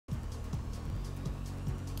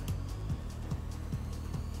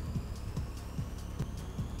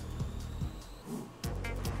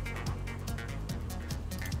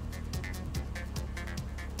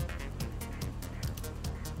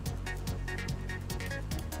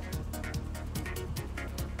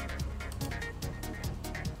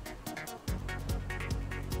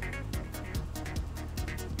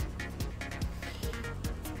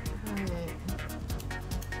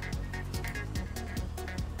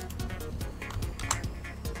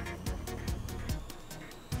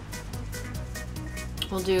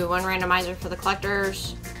We'll do one randomizer for the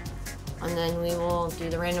collectors, and then we will do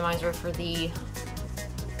the randomizer for the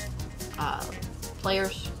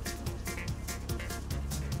players.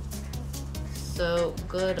 So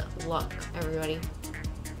good luck, everybody.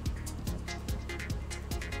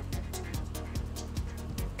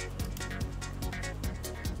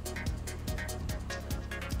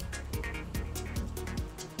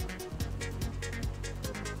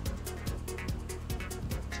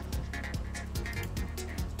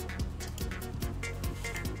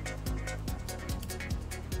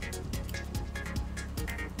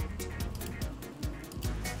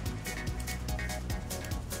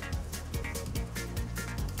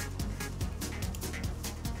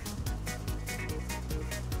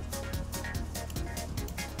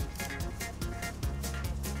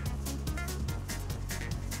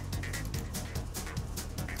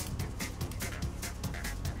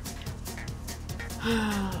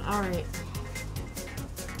 All right.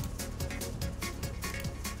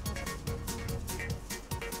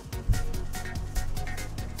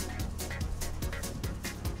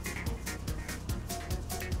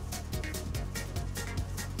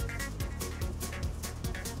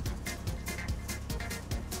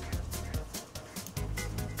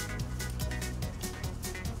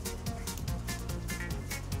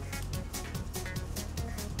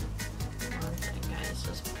 One second, guys,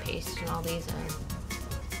 just pasting all these in.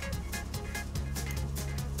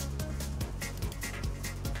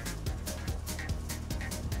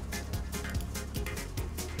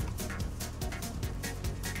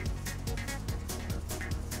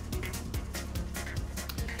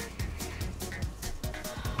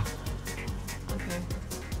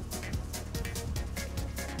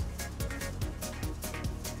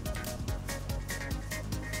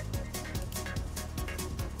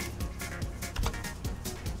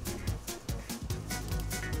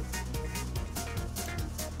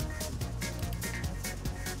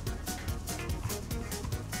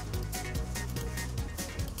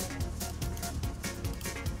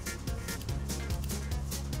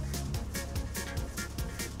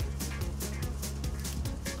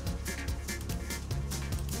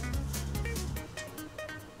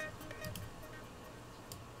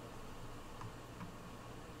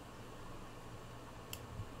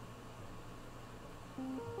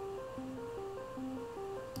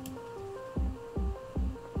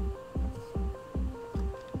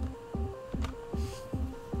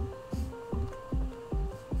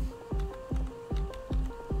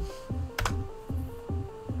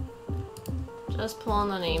 Just pulling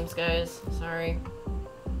the names, guys. Sorry.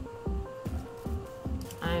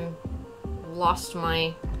 I'm lost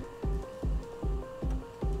my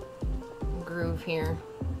groove here.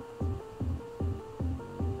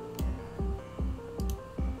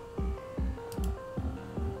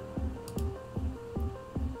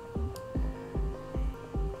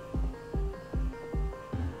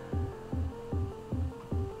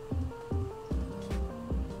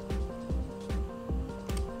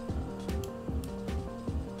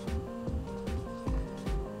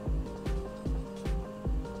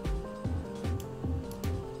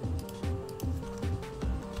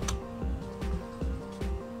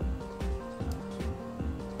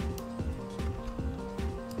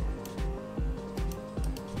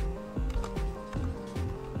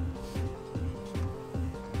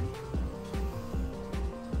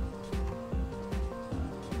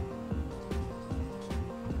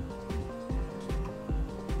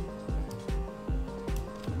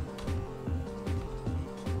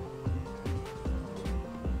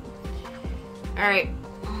 All right,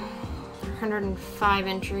 105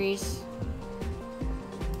 entries.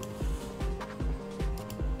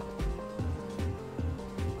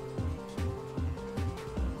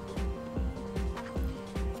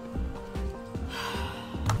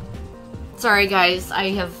 Sorry guys, I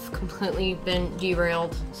have completely been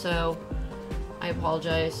derailed, so I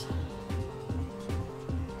apologize.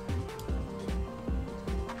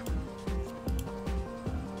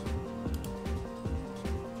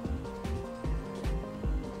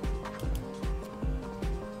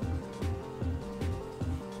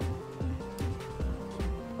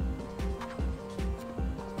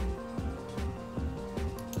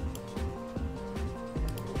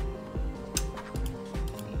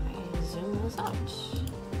 Out.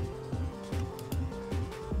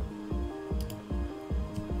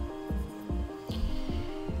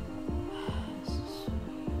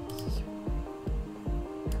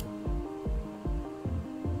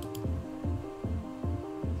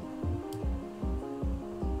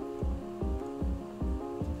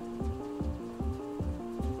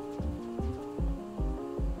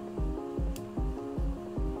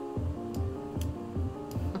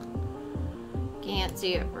 can't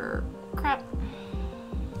see it for crap.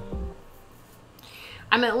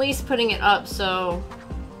 I'm at least putting it up so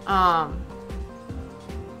I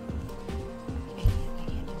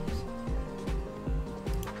can't do this.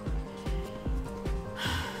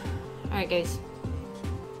 Alright guys.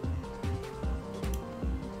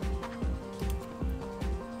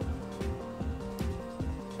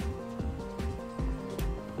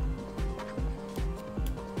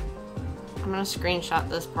 I'm gonna screenshot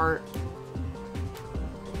this part.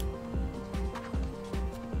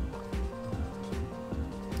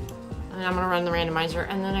 And I'm gonna run the randomizer,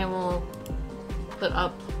 and then I will put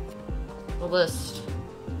up the list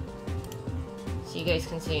so you guys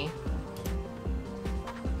can see.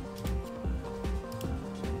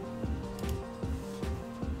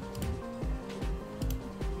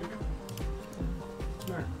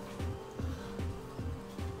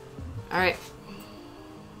 All right.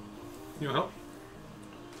 You want help?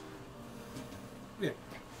 Yeah.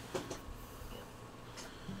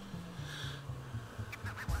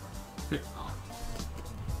 Here.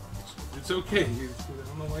 It's okay. I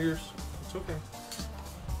don't know why you're. It's okay.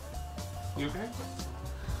 You okay?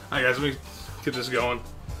 Alright, guys. Let me get this going.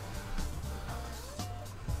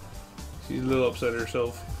 She's a little upset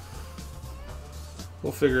herself.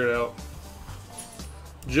 We'll figure it out.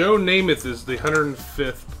 Joe Namath is the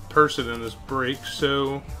 105th person in this break,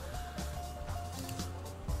 so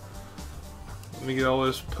let me get all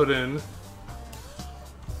this put in.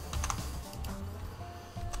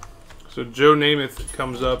 So Joe Namath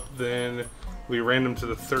comes up, then we random to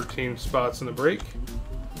the 13 spots in the break.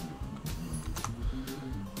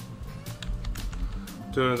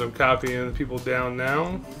 Doing as I'm copying people down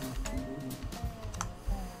now.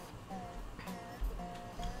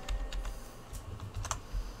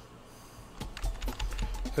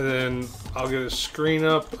 And then I'll get a screen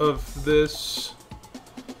up of this.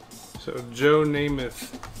 So Joe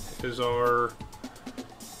Namath is our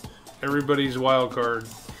everybody's wild card.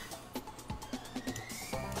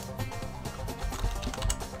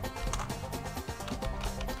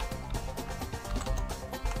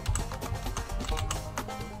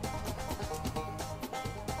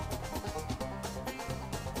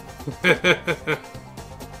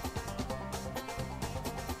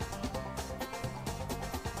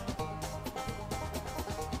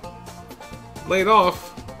 Laid off.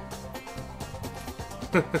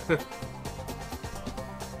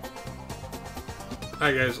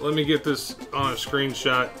 Alright guys, let me get this on a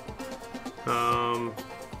screenshot. I'm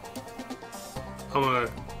gonna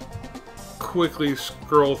quickly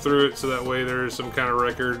scroll through it so that way there's some kind of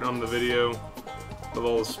record on the video of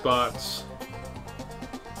all the spots.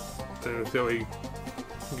 And until we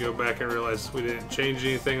go back and realize we didn't change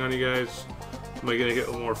anything on you guys, I'm gonna get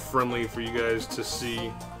a little more friendly for you guys to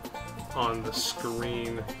see on the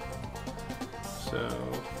screen. So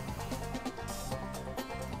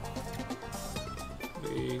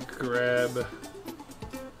we grab the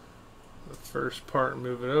first part and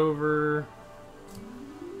move it over.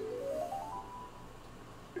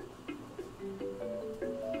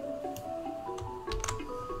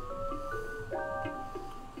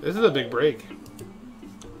 This is a big break.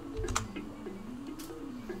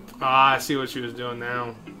 Ah, I see what she was doing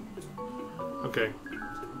now. Okay.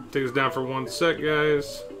 Take us down for 1 sec,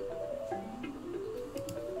 guys.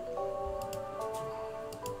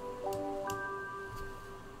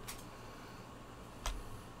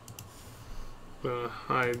 Gonna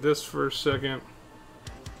hide this for a second.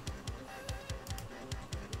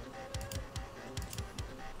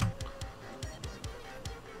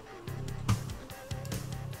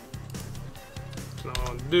 That's not what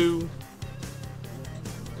I'll do.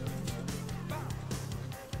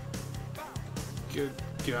 Good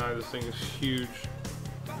God, this thing is huge.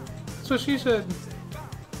 That's what she said.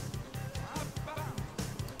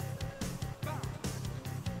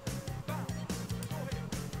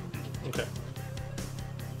 Okay.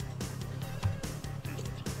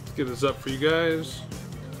 Let's get this up for you guys.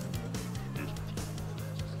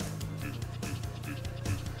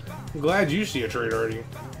 I'm glad you see a trade already.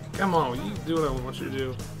 Come on, you do what I want you to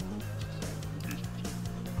do.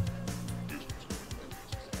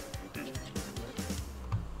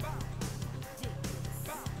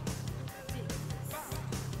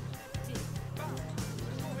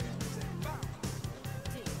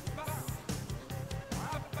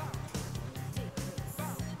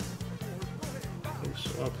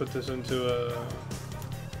 So I'll put this into a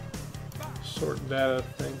sort data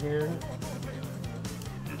thing here.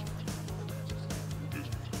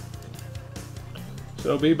 So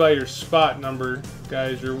it'll be by your spot number,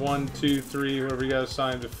 guys. Your 1, 2, 3, whatever you got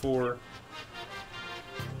assigned before.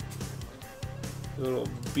 A little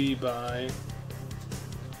B by.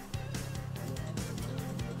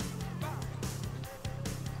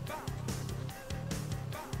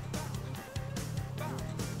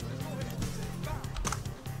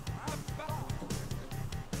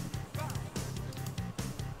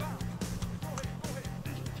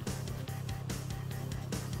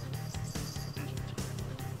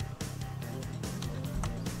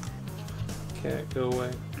 Cat, go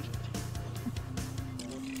away.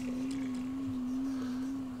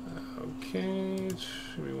 Okay,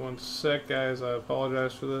 give me 1 sec, guys. I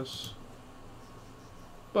apologize for this.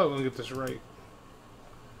 But we'll get this right.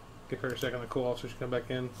 Give her a second to cool off so she can come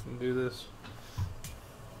back in and do this.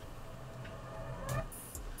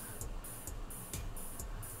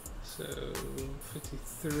 So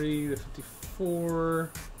 53 to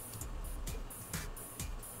 54.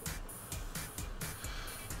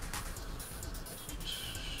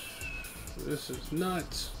 This is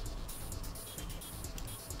nuts.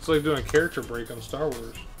 It's like doing a character break on Star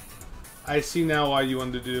Wars. I see now why you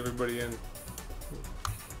wanted to do everybody in.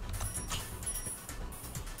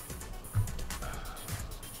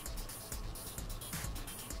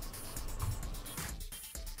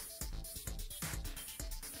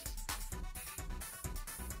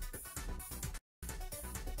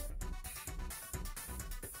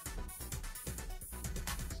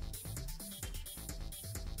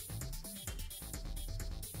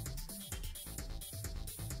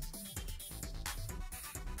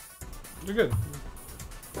 You're good.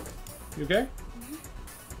 You okay? Mm-hmm.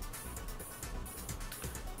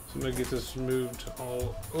 So I'm gonna get this moved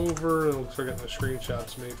all over. It looks like I got the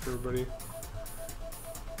screenshots made for everybody.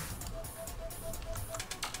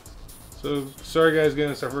 So sorry guys,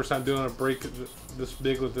 again, it's our first time doing a break this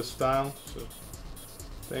big with this style. So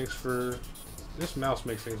thanks for. This mouse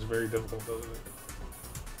makes things very difficult, doesn't it?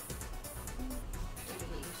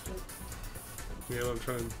 Yeah, I'm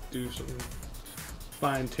trying to do some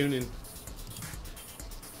fine tuning.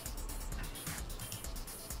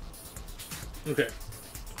 Okay,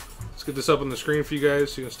 let's get this up on the screen for you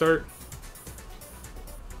guys so you can start.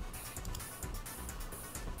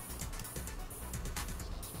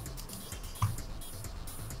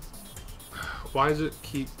 Why does it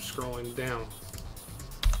keep scrolling down?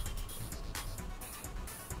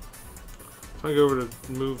 If I go over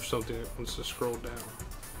to move something, it wants to scroll down.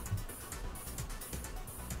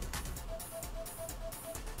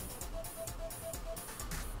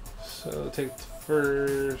 So take the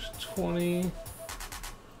first 20.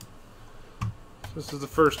 This is the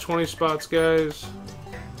first 20 spots, guys.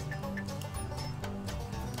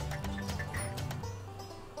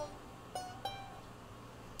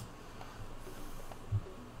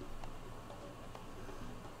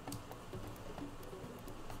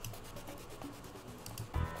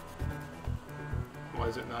 Why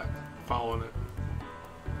is it not following it?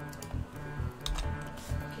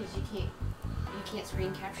 Because you can't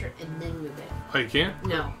screen capture it and then move it. Oh, you can't?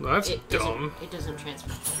 No. Well, that's dumb. It doesn't transfer.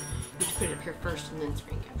 You have to put it up here first and then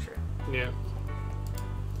screen capture it. Yeah.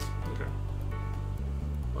 Okay.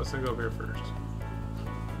 Let's go over here first.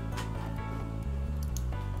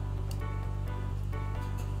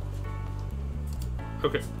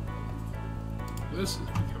 Okay. This is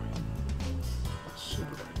becoming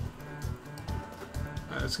super bad.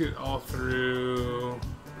 Alright, let's get it all through.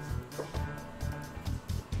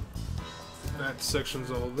 That section's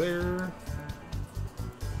all there.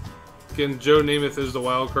 Again, Joe Namath is the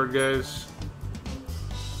wild card, guys.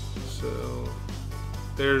 So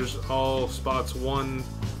there's all spots 1,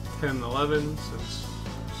 10, 11, since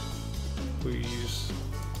we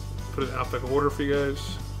put it alphabetical order for you guys.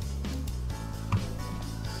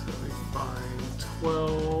 So we find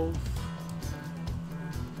 12.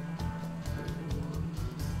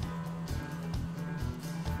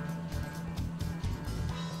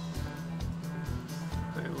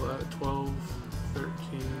 Okay, 12,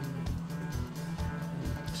 13,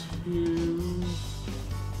 2.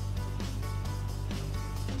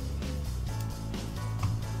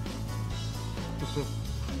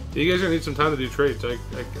 You guys are gonna need some time to do trades. I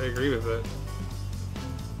agree with that.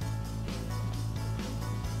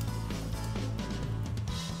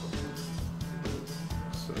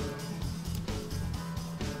 So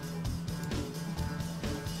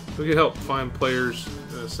we can help find players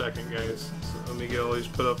in a second, guys. So let me get all these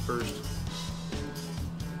put up first.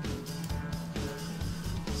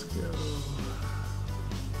 Let's go.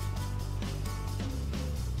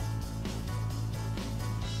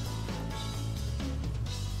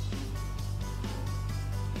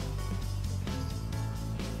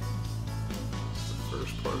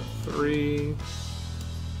 First part of 3.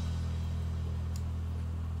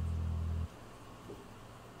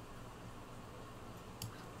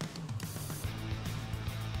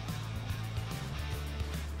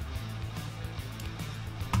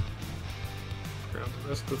 Grab the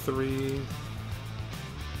rest of 3.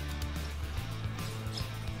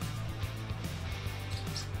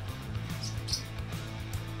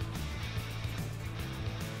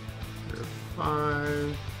 Here,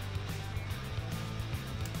 5.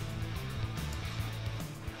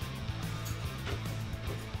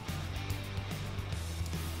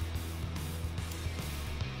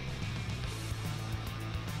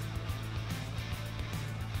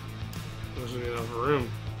 Doesn't need enough room.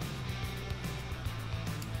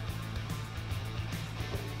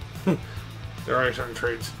 They're already starting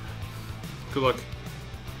trades. Good luck.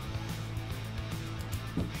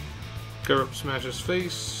 Cover up Smash's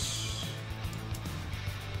face.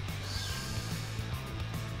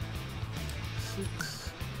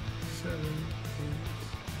 6, 7, 8.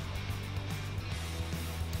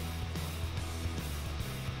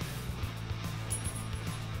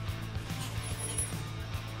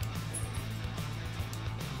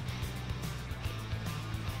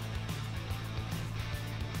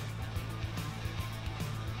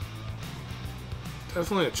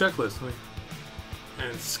 Definitely a checklist.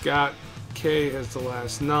 And Scott K has the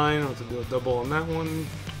last 9. I'll have to do a double on that one.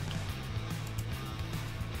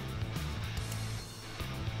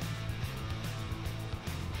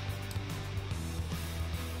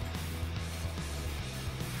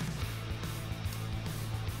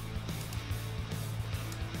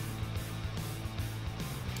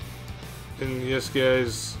 And yes,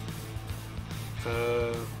 guys,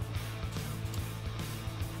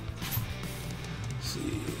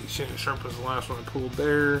 see, Shannon Sharp was the last one I pulled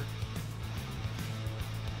there.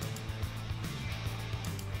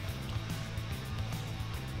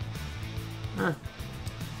 Huh.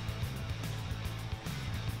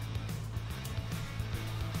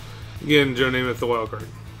 Again, Joe Namath, the wild card.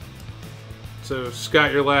 So,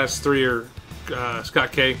 Scott, your last 3 are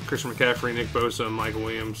Scott K, Christian McCaffrey, Nick Bosa, and Michael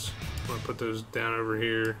Williams. I'm going to put those down over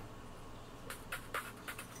here.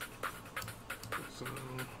 So,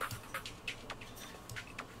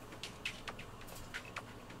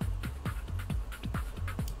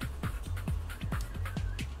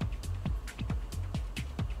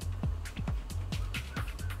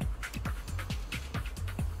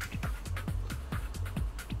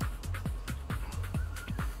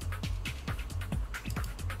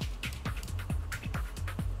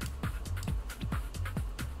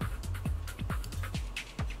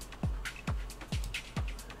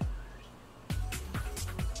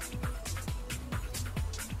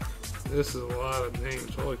 this is a lot of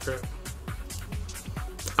names. Holy crap.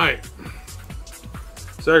 Alright.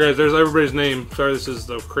 Sorry, guys. There's everybody's name. Sorry, this is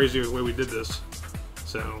the crazy way we did this.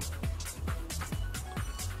 So,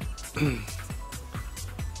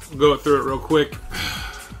 go through it real quick.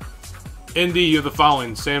 ND, you have the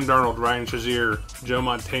following: Sam Darnold, Ryan Shazier, Joe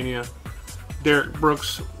Montana, Derek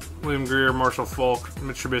Brooks, William Greer, Marshall Falk,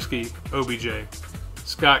 Mitch Trubisky, OBJ.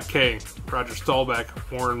 Scott K, Roger Staubach,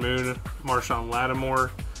 Warren Moon, Marshawn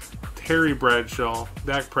Lattimore, Terry Bradshaw,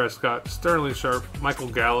 Dak Prescott, Sterling Sharp, Michael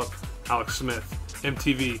Gallup, Alex Smith.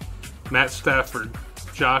 MTV, Matt Stafford,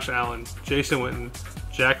 Josh Allen, Jason Witten,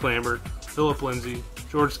 Jack Lambert, Philip Lindsay,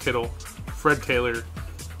 George Kittle, Fred Taylor,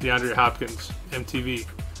 DeAndre Hopkins. MTV,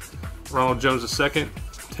 Ronald Jones II,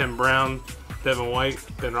 Tim Brown, Devin White,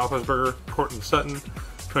 Ben Roethlisberger, Courtland Sutton,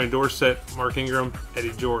 Tony Dorsett, Mark Ingram,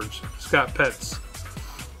 Eddie George. Scott Petts,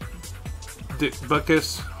 Dick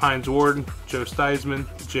Butkus, Hines Ward, Joe Theismann,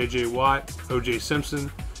 J.J. Watt, O.J.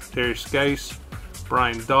 Simpson, Darius Geis,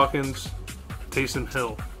 Brian Dawkins, Taysom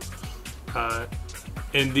Hill.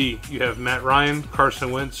 ND, you have Matt Ryan,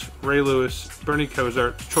 Carson Wentz, Ray Lewis, Bernie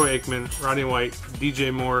Kosar, Troy Aikman, Rodney White,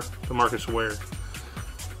 DJ Moore, DeMarcus Ware.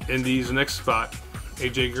 ND's next spot: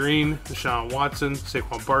 AJ Green, Deshaun Watson,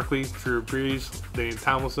 Saquon Barkley, Drew Brees, Daniel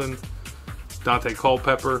Tomlinson, Dante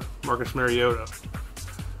Culpepper, Marcus Mariota.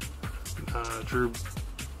 Drew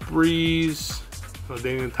Brees,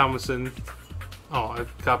 Daniel Tomlinson. Oh, I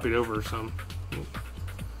copied over some.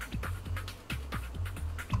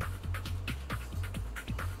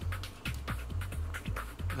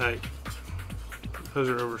 Hey, those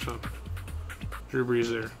are over some. Drew Brees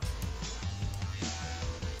there.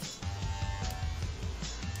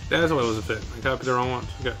 That's why it was a fit. I copied the wrong ones.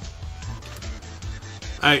 Okay.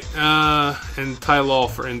 Alright, and Ty Law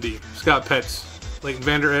for ND. Scott Petts, Leighton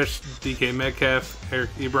Vander Esch, DK Metcalf, Eric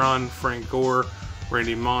Ebron, Frank Gore,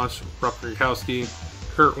 Randy Moss, Rob Gronkowski,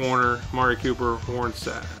 Kurt Warner, Mari Cooper, Warren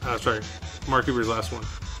Sapp. Mari Cooper's last one.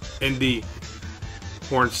 ND,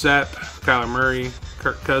 Warren Sapp, Kyler Murray,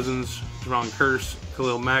 Kirk Cousins, Javon Curse,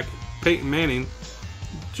 Khalil Mack, Peyton Manning,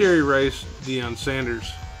 Jerry Rice, Deion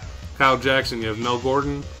Sanders. Kyle Jackson, you have Mel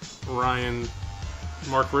Gordon,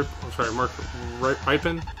 Mark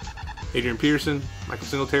Rypien, Adrian Peterson, Michael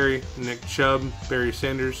Singletary, Nick Chubb, Barry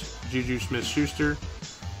Sanders, Juju Smith-Schuster.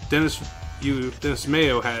 Dennis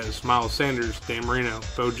Mayo has Miles Sanders, Dan Marino,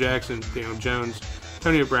 Bo Jackson, Daniel Jones,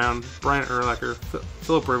 Antonio Brown, Brian Urlacher,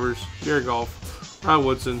 Phillip Rivers, Jared Goff, Rod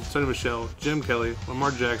Woodson, Sonny Michel, Jim Kelly,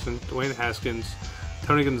 Lamar Jackson, Dwayne Haskins,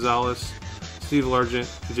 Tony Gonzalez, Steve Largent,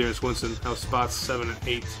 and Jameis Winston. Now spots 7 and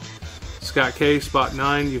 8. Scott K, spot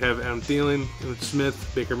 9, you have Adam Thielen, Emmitt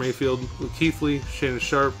Smith, Baker Mayfield, Luke Kuechly, Shannon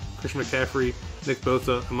Sharp, Christian McCaffrey, Nick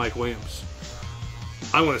Bosa, and Mike Williams.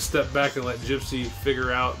 I want to step back and let Gypsy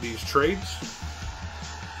figure out these trades.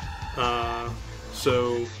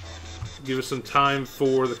 So give us some time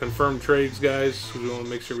for the confirmed trades, guys. We want to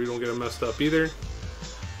make sure we don't get them messed up either.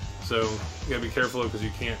 So you gotta be careful because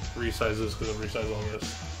you can't resize this because it'll resize all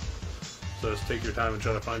this. So just take your time and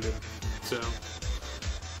try to find it. So,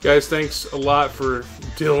 guys, thanks a lot for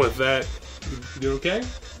dealing with that. You doing okay?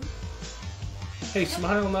 Hey,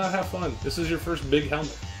 smile and have fun. This is your first big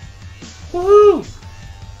helmet. Woohoo!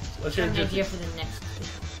 Let's hear an it. idea for the next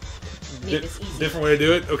one. Make this easy. Different way to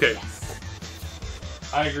do it? Okay. Yes.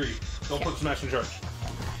 I agree. Don't Okay. put Smash in charge.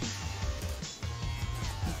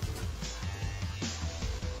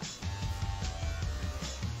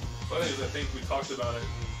 Funny is I think we talked about it,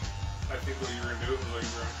 and I think what you were going to do was like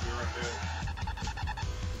we were going to do it.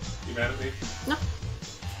 You mad at me? No.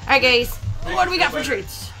 Alright, guys. Makes What do we you got feel for better.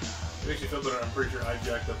 treats? It makes you feel better. I'm pretty sure I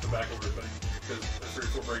jacked up the back of everything because the 3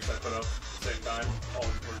 or 4 breaks I put up at the same time, all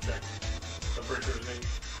were checked. So I'm pretty sure it was me.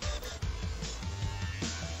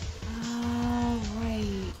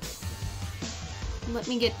 Alright. Let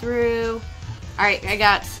me get through. Alright, hang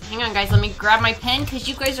on, guys. Let me grab my pen because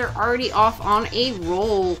you guys are already off on a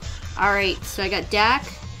roll. Alright, so I got Dak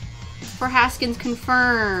for Haskins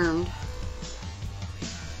confirmed.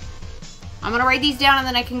 I'm going to write these down and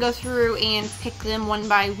then I can go through and pick them one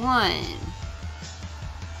by one.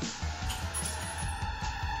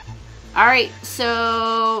 Alright,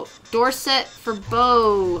 so Dorsett for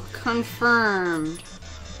Bo confirmed.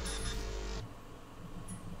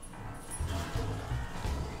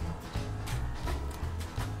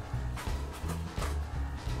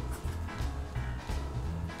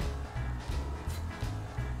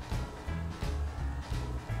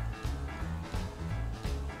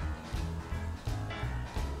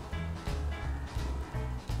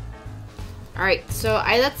 Alright, so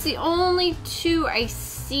that's the only 2 I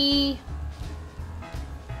see.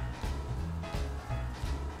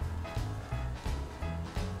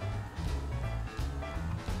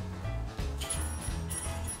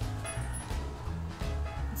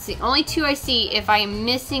 It's the only 2 I see. If I am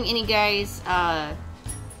missing any guys up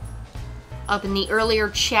in the earlier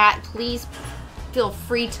chat, please feel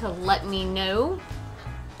free to let me know.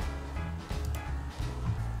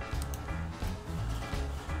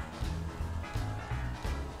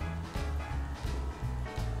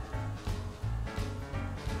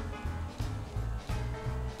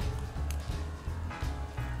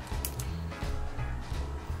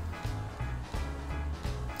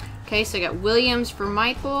 Okay, so I got Williams for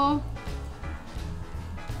Michael.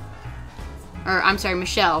 Or, I'm sorry,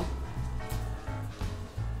 Michelle.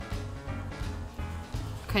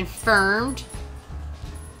 Confirmed.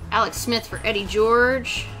 Alex Smith for Eddie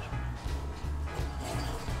George.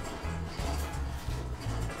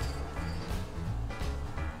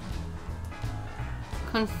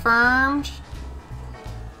 Confirmed.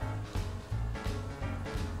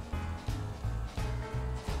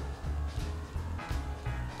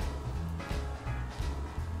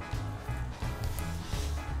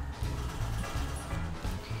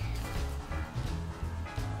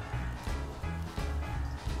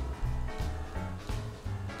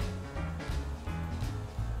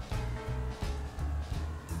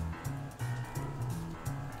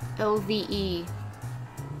 LVE.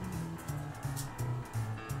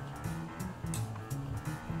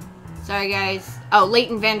 Sorry, guys. Oh,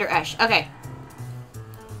 Leighton Vander Esch. Okay.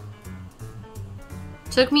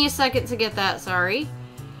 Took me a second to get that, sorry.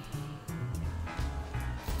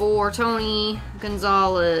 For Tony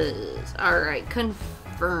Gonzalez. Alright,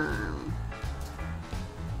 confirm.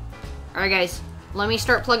 Alright, guys. Let me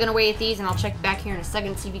start plugging away at these, and I'll check back here in a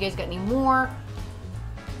second, see if you guys got any more.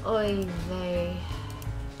 Oy vey.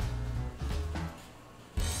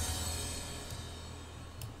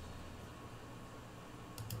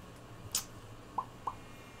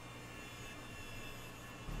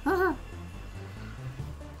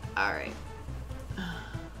 Alright.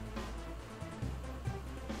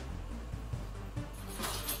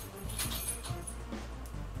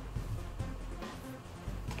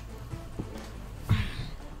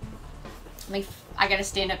 I gotta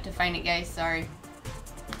stand up to find it, guys. Sorry.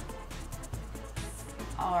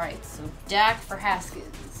 Alright, so Dak for Haskins.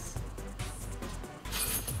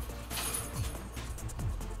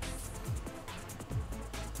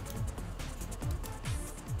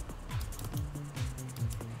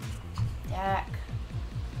 Dak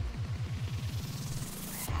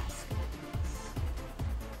for Haskins.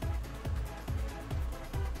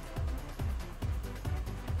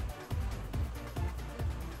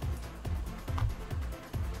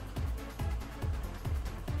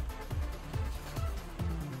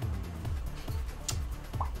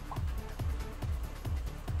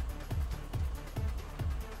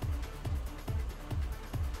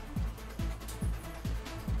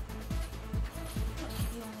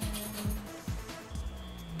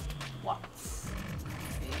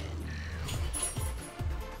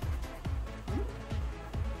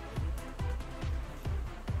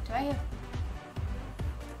 I have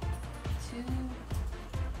 2?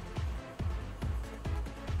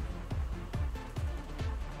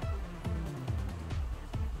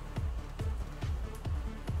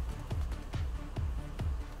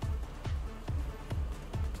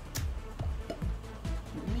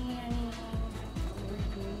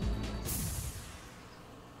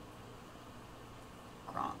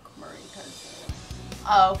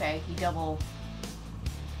 Oh, okay. He double.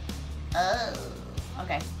 Oh,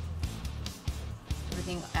 okay.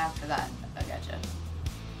 Everything after that. I gotcha.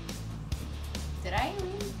 Did I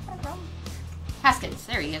read that wrong? Haskins.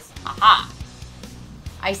 There he is. Aha!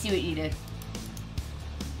 I see what you did.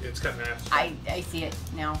 Yeah, it's got an ass. I see it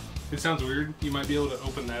now. It sounds weird. You might be able to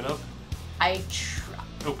open that up.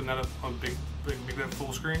 Open that up on make that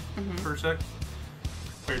full screen for a sec.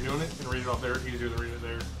 While you're doing it, and read it off there. Easier to read it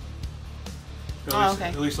there.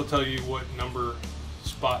 At least they'll tell you what number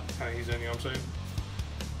spot kind of he's in, you know what I'm saying?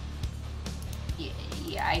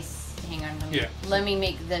 Yeah, hang on. Let me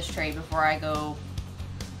make this trade before I go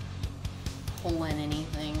pull in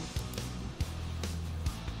anything.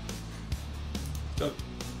 I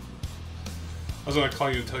was going to call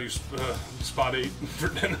you and tell you spot 8 for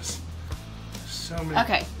Dennis. So many.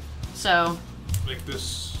 Okay, so. Make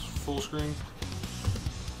this full screen.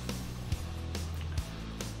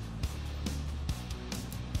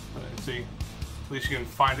 See, at least you can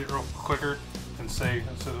find it real quicker and say,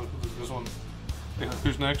 so this one,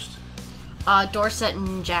 who's next? Dorsett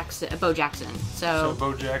and Jackson, Bo Jackson. So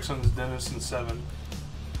Bo Jackson's Dennis and 7.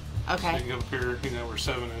 Okay. So you can go up here, you know where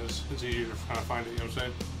 7 is. It's easier to kind of find it, you know what I'm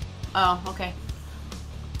saying? Oh, okay.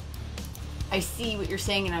 I see what you're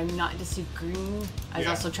saying, and I'm not disagreeing. I was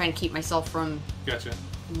also trying to keep myself from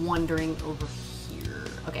wandering over here.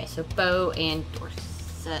 Okay, so Bo and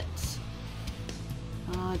Dorsett.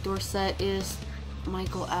 Dorsett is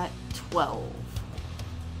Michael at 12.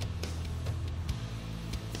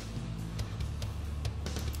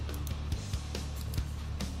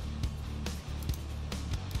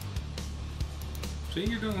 See,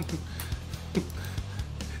 you're doing...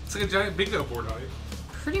 It's like a giant bingo board on you.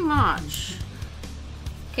 Pretty much.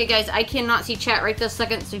 Okay, guys, I cannot see chat right this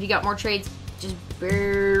second, so if you got more trades, just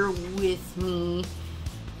bear with me.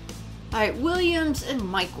 Alright, Williams and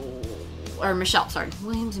Michael. Or Michelle, sorry.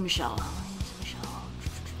 Williams and Michelle.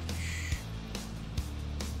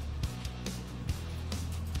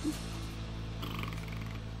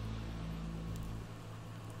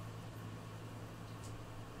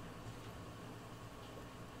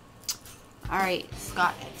 Alright,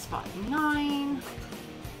 Scott at spot 9.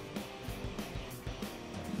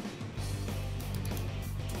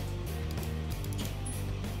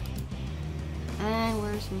 And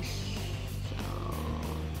where's Michelle?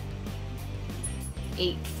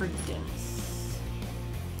 8 for Dennis.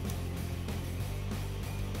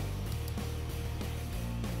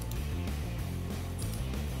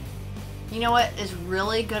 You know what is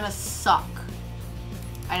really gonna suck?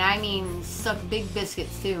 And I mean suck big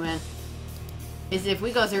biscuits too, man. Is if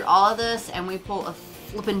we go through all of this and we pull a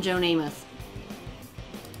flippin' Joe Namath.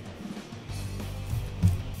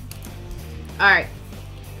 Alright.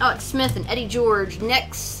 Alex Smith and Eddie George.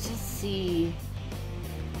 Next, let's see.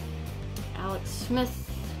 Alex Smith.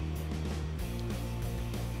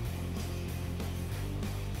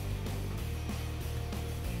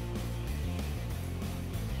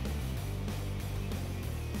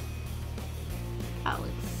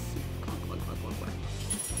 Alex.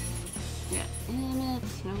 Yeah, Emmett.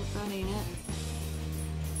 No, that ain't it.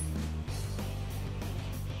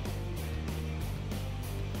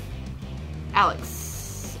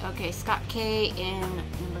 Alex. Okay, Scott K and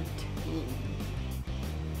number 10.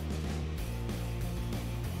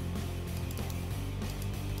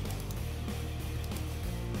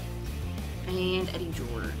 And Eddie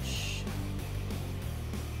George.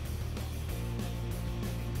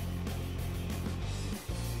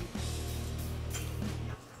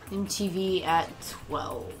 MTV at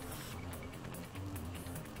 12.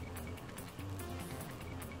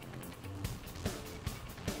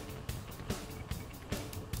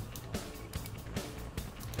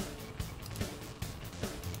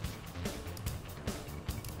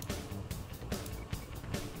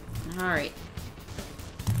 All right.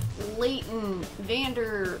 Leighton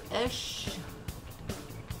Vander Esch.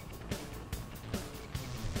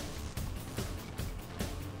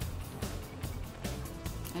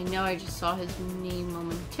 I know I just saw his name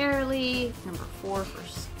momentarily. Number 4 for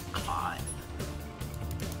Scott.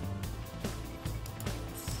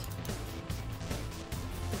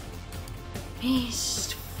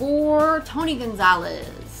 Beast for Tony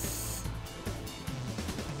Gonzalez.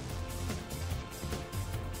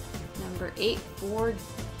 Number 8 for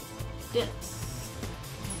Dennis.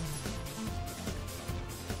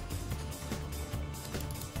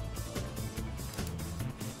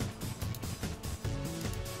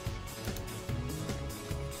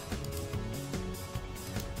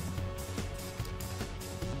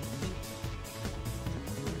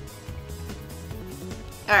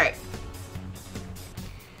 Alright.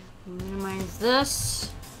 Minimize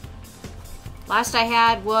this. Last I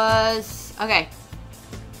had was... Okay.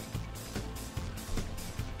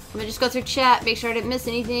 I'm gonna just go through chat, make sure I didn't miss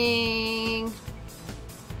anything.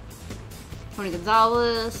 Tony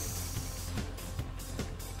Gonzalez.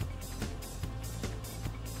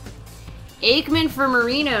 Aikman for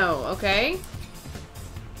Marino, okay.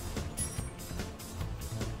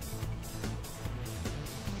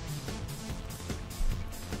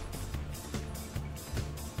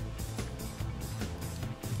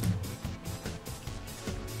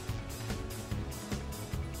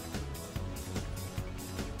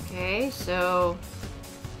 Okay, so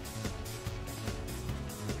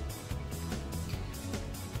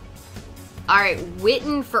all right,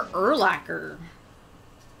 Witten for Urlacher.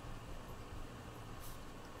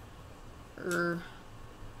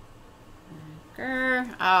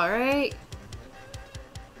 All right.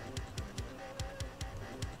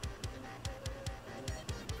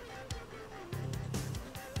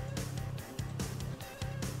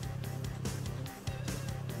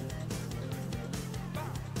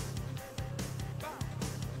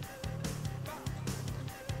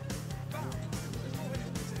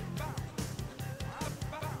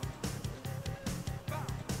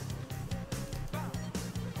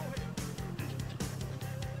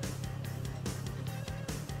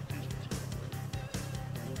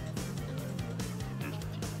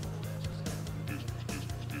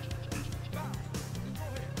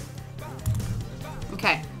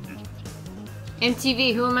 Okay.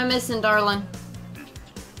 MTV, who am I missing, darling?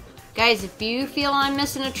 Guys, if you feel I'm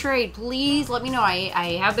missing a trade, please let me know.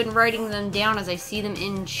 I have been writing them down as I see them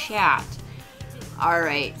in chat.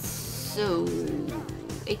 Alright, so...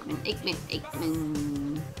 Aikman.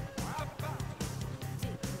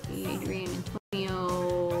 Adrian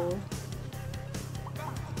Antonio.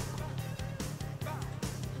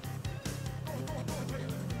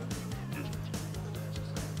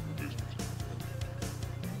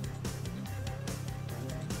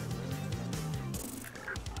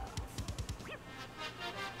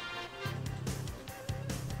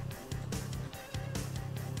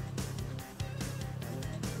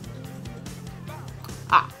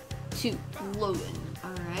 To Logan.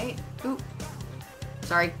 Alright. Ooh.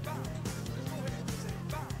 Sorry.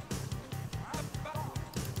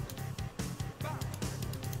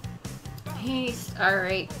 Haste.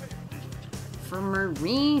 Alright. For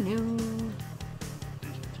Marino.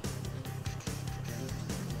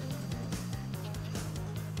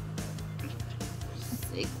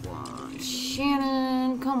 Saquon.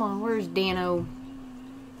 Shannon. Come on, where's Dano?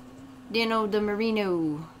 Dano the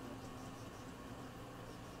Marino.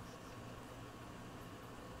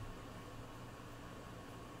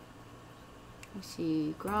 Let's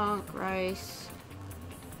see, Gronk, Rice.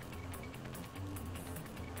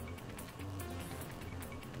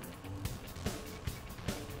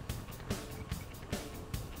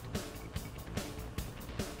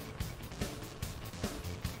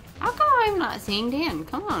 How come I'm not seeing Dan?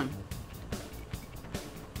 Come on.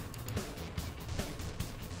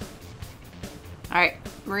 Alright,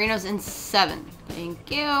 Marino's in 7. Thank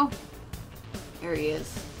you. There he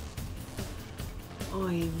is.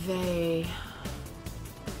 Oy vey.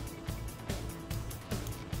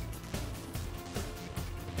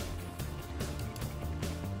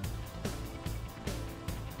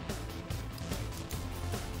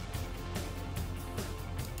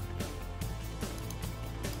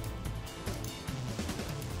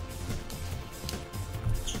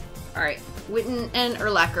 Alright, Witten and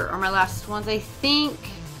Urlacher are my last ones, I think.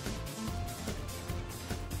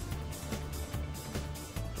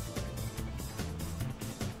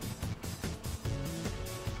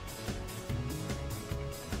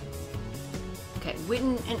 Okay,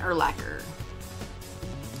 Witten and Urlacher.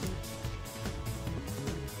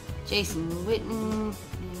 Jason Witten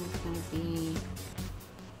is going to be...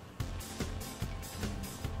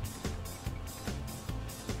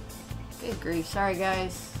 Good grief, sorry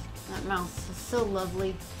guys. That mouse is so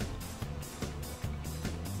lovely.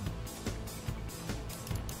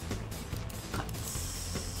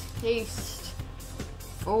 Cuts. Paste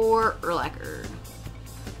for Urlacher.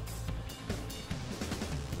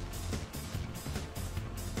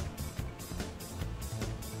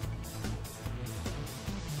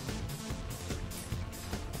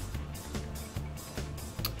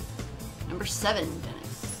 Number 7,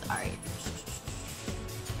 Dennis. Alright.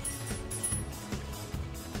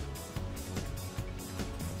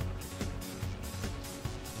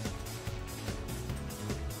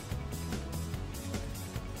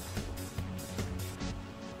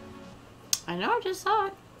 I know, I just saw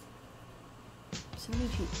it.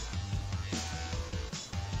 72.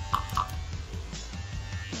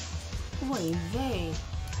 Oy vey.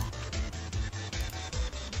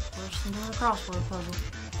 Worse than doing a crossword puzzle.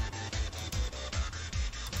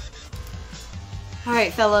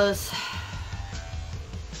 Alright, fellows.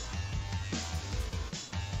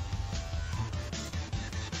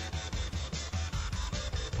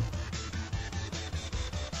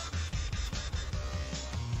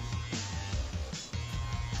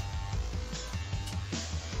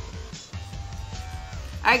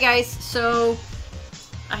 Alright guys, so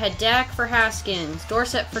I had Dak for Haskins,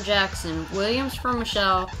 Dorsett for Jackson, Williams for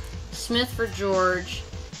Michelle, Smith for George,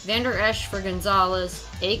 Vander Esch for Gonzalez,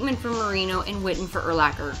 Aikman for Marino, and Witten for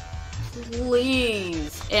Urlacher.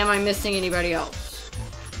 Please, am I missing anybody else?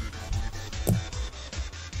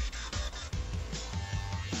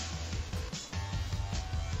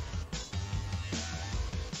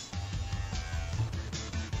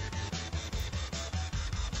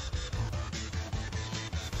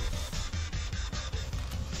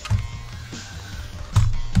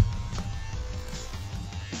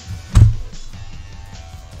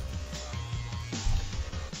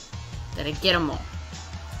 Did I get them all?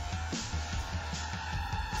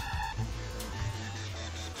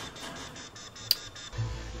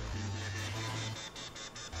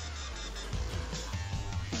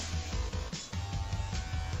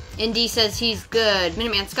 Indy says he's good.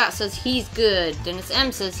 Minuteman Scott says he's good. Dennis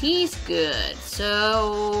M says he's good.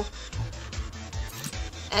 So,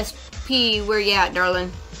 SP, where you at,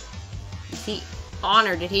 darling? Is he on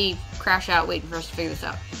or did he crash out waiting for us to figure this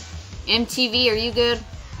out? MTV, are you good?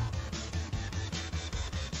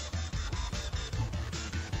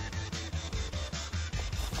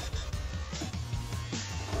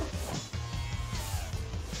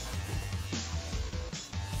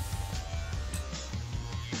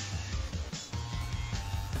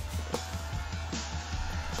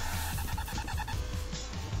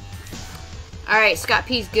 Alright, Scott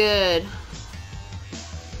P's good. I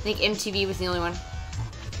think MTV was the only one.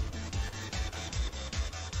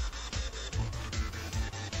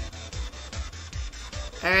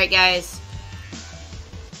 Alright guys.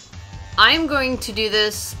 I'm going to do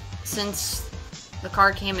this since the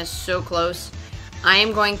card cam is so close. I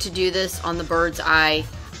am going to do this on the bird's eye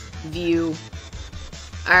view.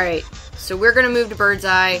 Alright, so we're going to move to bird's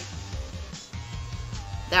eye.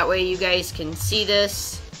 That way you guys can see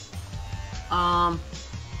this.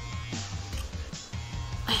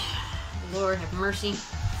 Lord have mercy.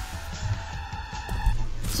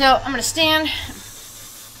 So, I'm gonna stand.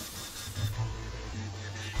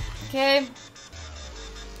 Okay.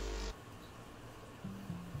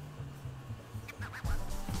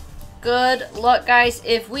 Good luck, guys.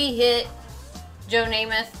 If we hit Joe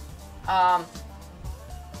Namath, I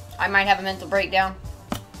might have a mental breakdown.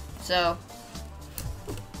 So,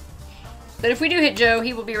 but if we do hit Joe,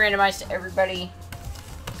 he will be randomized to everybody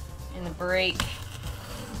in the break.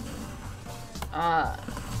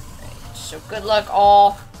 So good luck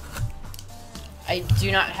all. I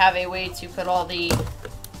do not have a way to put all the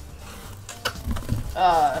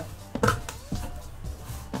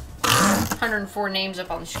 104 names up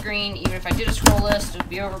on the screen. Even if I did a scroll list, it would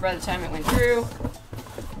be over by the time it went through.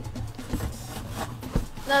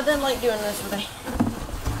 Nothing like doing this with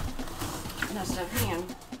a messed up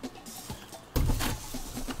hand.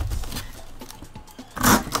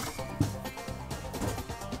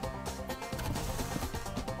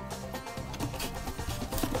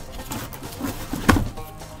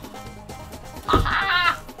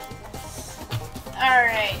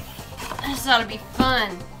 Alright, this ought to be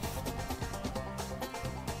fun.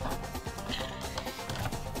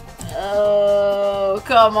 Oh,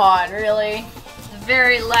 come on, really? The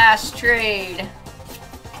very last trade.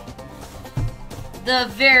 The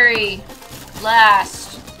very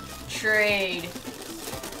last trade.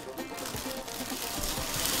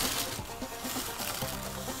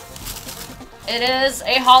 It is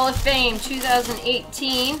a Hall of Fame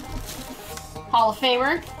 2018 Hall of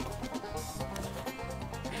Famer.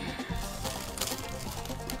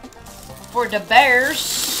 For the Bears,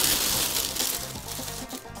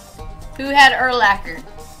 who had Urlacher.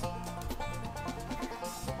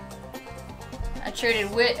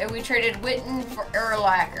 We traded Witten for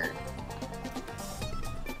Urlacher.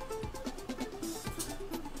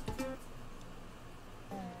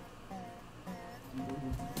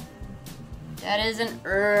 That is an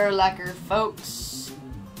Urlacher, folks.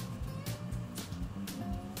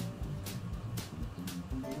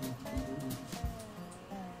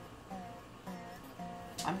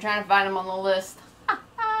 trying to find him on the list.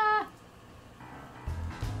 I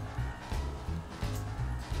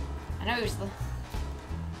know he was the...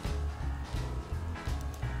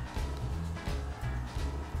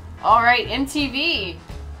 Alright, MTV.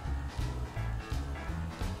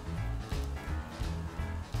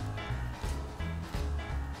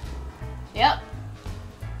 Yep.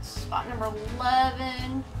 Spot number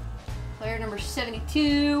 11. Player number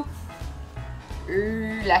 72.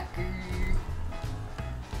 Lucky.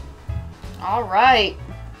 Alright.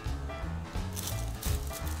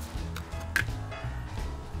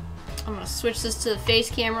 I'm going to switch this to the face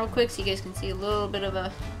cam real quick so you guys can see a little bit of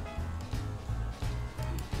a...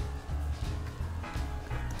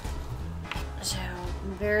 So,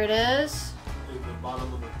 there it is. The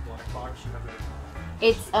bottom of the black box should have it.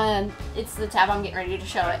 It's the tab I'm getting ready to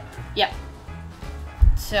show it. Yep.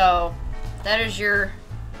 So, that is your...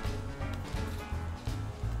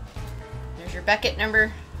 There's your Beckett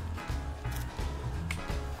number.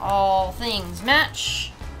 All things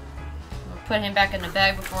match. I'm gonna put him back in the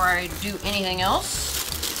bag before I do anything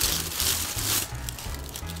else.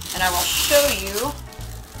 And I will show you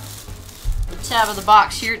the tab of the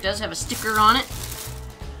box here. It does have a sticker on it.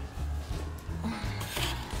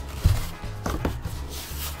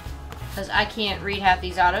 Because I can't read half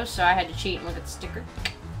these autos, so I had to cheat and look at the sticker.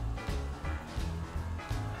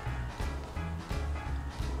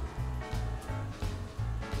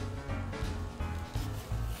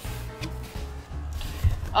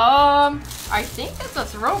 I think it's a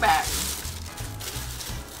throwback.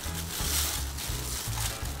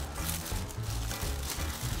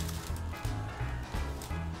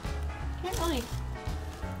 Can't really...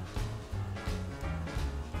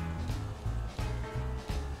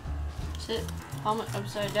 Sit, helmet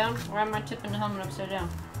upside down. Why am I tipping the helmet upside down?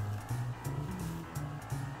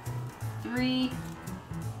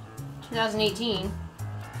 3/2018.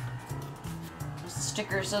 That's the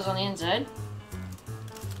sticker it says on the inside.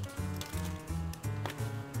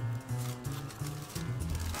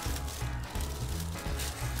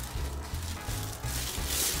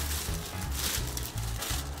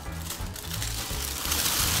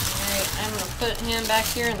 I'm going to put him back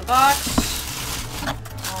here in the box.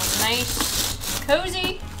 All nice,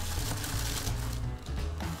 cozy.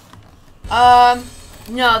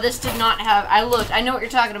 No, this did not have... I looked. I know what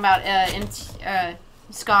you're talking about,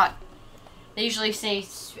 Scott. They usually say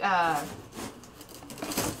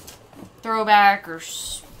throwback or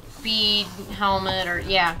speed helmet or...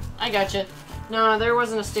 Yeah, I gotcha. No, there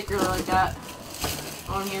wasn't a sticker like that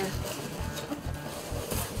on here.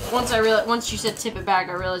 Once you said tip it back,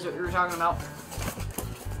 I realized what you were talking about.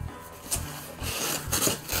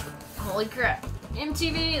 Holy crap.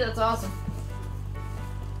 MTV, that's awesome.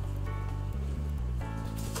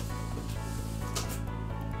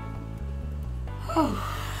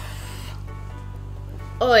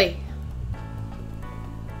 Oi.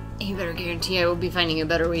 You better guarantee I will be finding a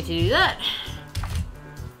better way to do that.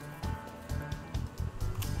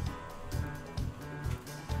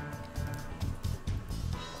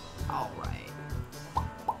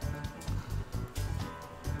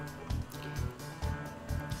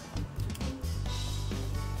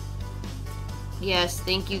 Yes,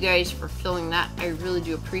 thank you guys for filling that. I really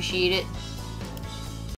do appreciate it.